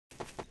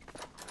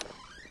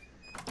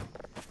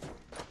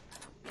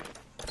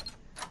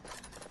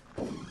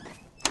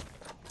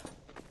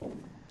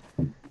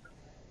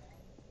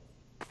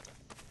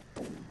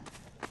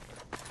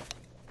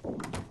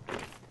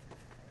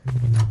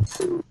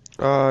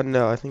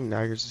No, I think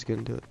Naggers is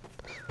gonna do it.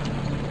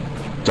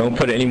 Don't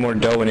put any more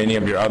dough in any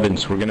of your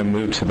ovens. We're gonna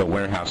move to the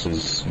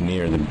warehouses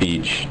near the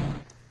beach.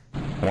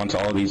 Once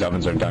all of these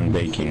ovens are done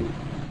baking.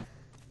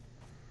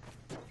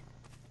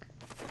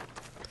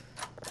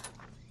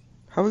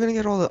 How are we gonna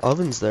get all the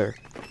ovens there?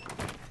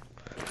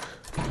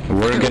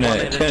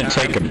 It's gonna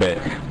take a bit.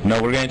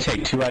 No, we're gonna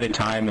take 2 at a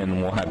time,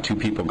 and we'll have 2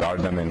 people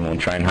guard them, and we'll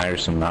try and hire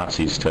some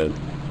Nazis to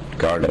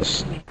guard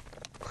us.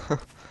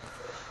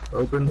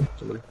 Open.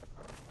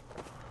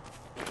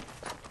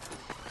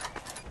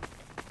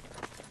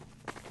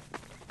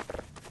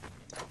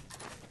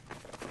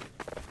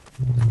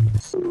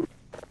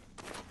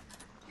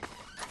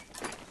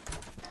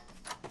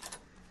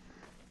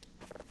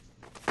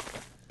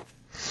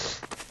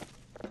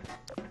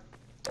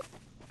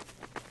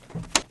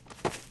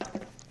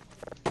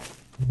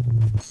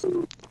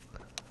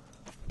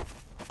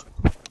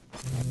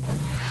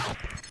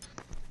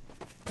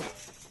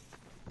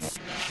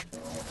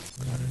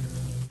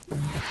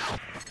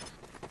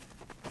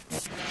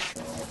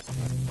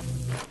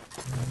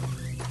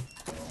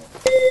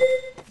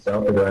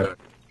 South of that.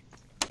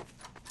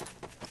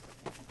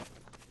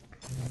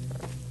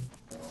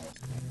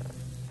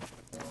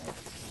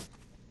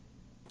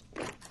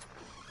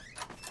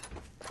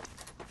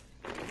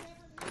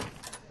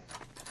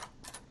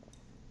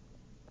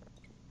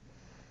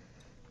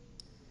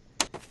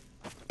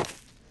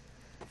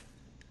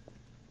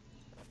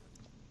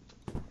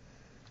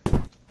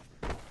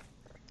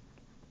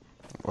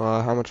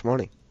 How much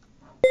money?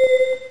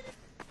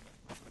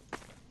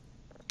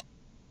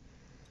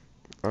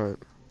 Alright.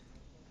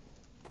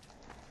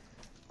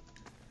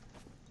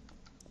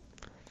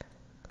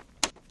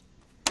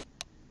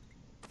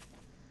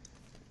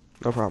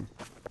 No problem.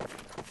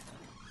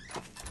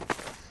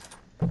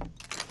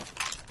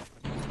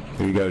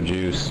 Here you go,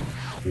 Juice.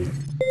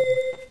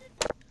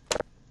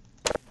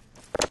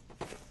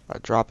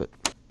 Drop it.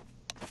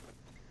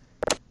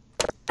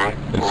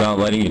 It's not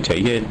letting you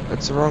take it?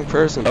 That's the wrong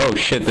person. Oh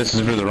shit, this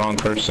is for the wrong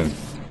person.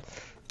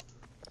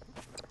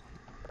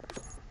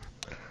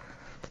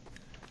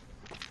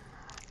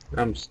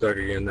 I'm stuck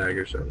again,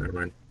 Nagger, so never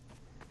mind.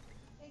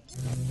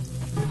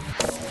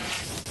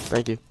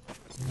 Thank you.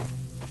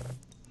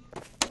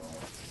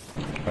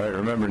 Alright,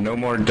 remember, no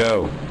more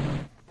dough.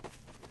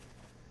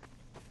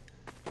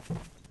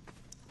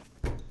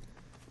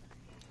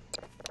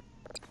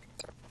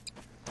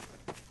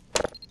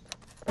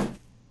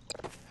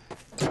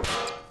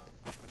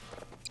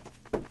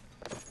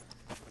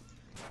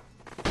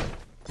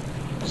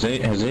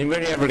 Has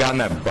anybody ever gotten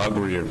that bug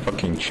where your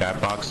fucking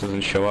chat box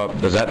doesn't show up?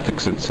 Does that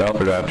fix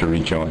itself, or do I have to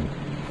rejoin?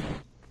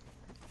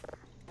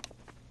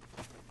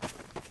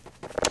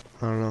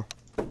 I don't know.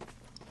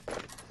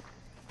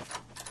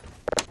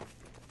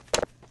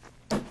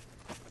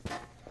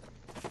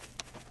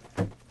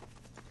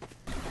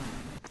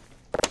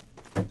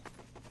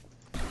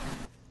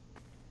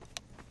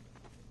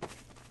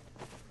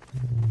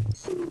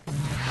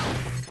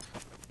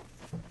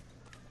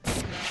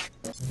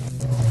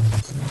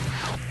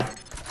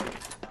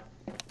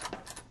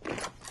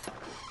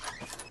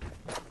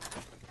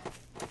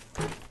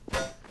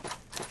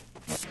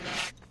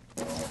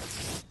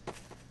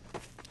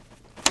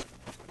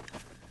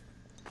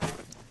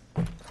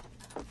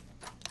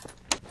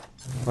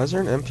 Why is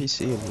there an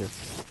NPC in here?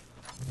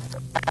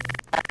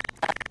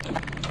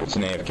 It's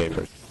an AFK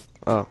person.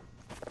 Oh.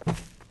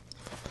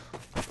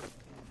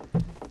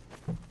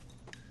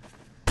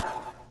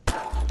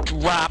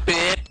 Drop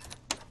it!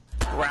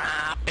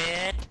 Drop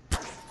it!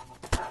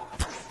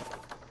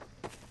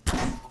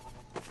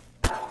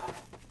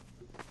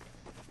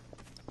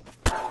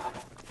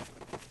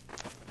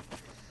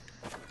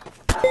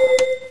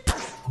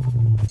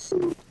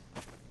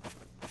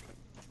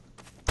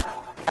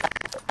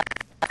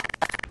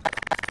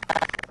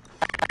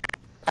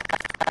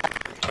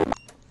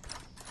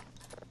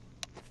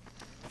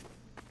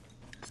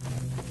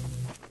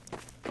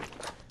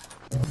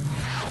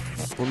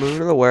 We're moving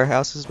to the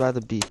warehouses by the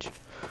beach.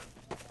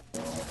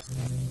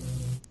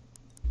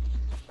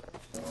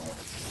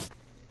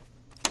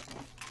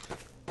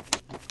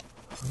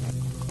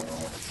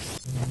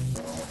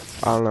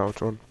 I don't know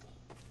which one.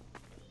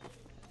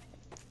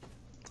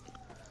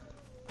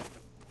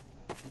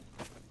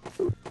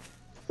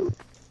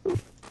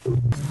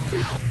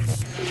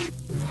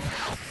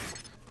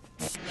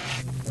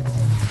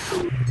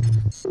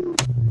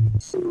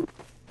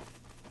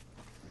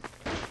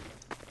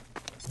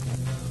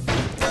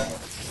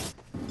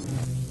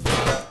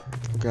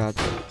 God.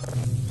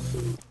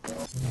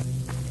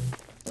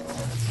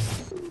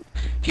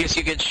 Guess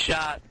you get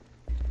shot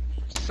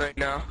right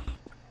now.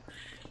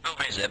 Don't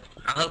worry, Zip.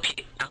 I'll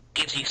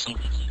give you some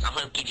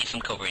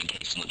cover in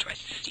case someone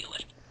tries to steal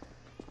it.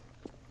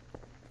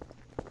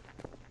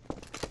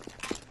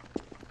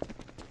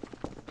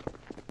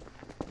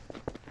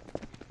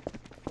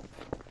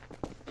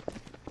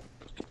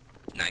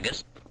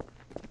 Nagus?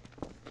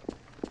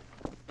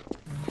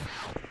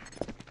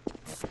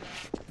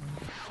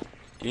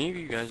 Do any of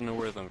you guys know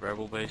where the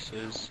rebel base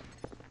is?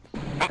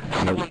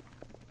 Nope.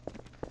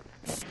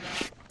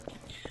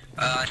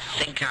 I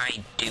think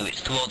I do.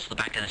 It's towards the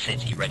back of the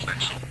city, Red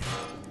Mansion.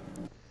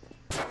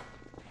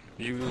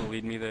 You will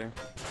lead me there?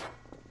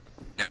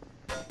 No.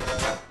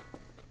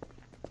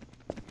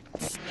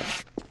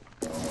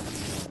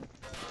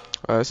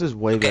 This is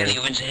way Okay, better. the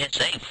ovens are here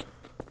safe.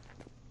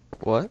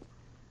 What?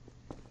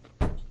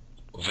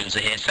 Ovens are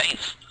here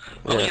safe.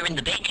 Oh, Yeah. you're in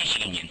the Bakers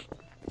Union.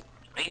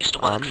 I used to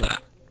work I'm there.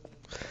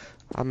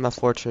 I'm not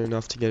fortunate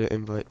enough to get an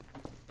invite.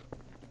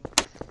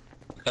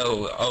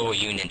 Oh, are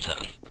you an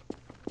intern?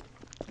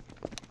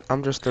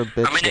 I'm just a I'm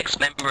bitch. an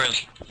ex-member of...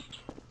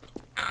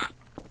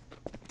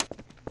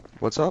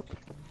 What's up?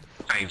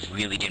 I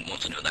really didn't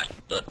want to know that,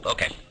 but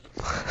okay.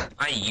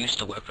 I used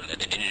to work for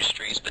Leather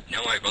Industries, but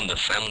now I run the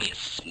family of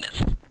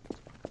Smith.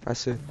 I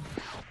see.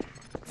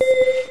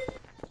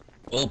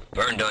 Won't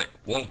burn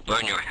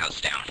your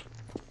house down.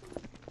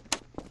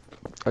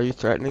 Are you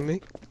threatening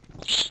me?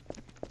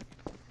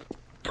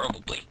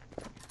 Probably.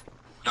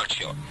 Not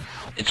sure.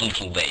 It's a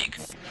little vague.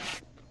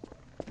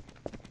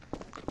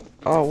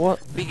 Oh, what?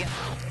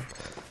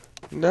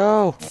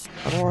 No!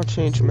 I don't want to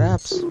change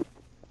maps.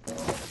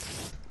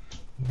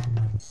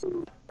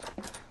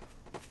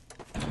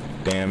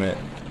 Damn it.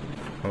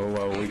 Oh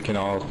well, we can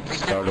all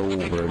start over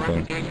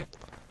again.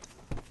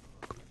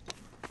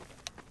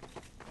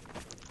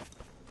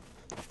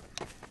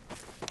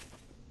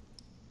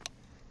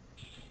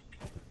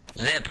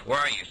 Zip, where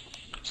are you?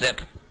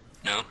 Zip.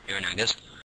 No, you're in Angus.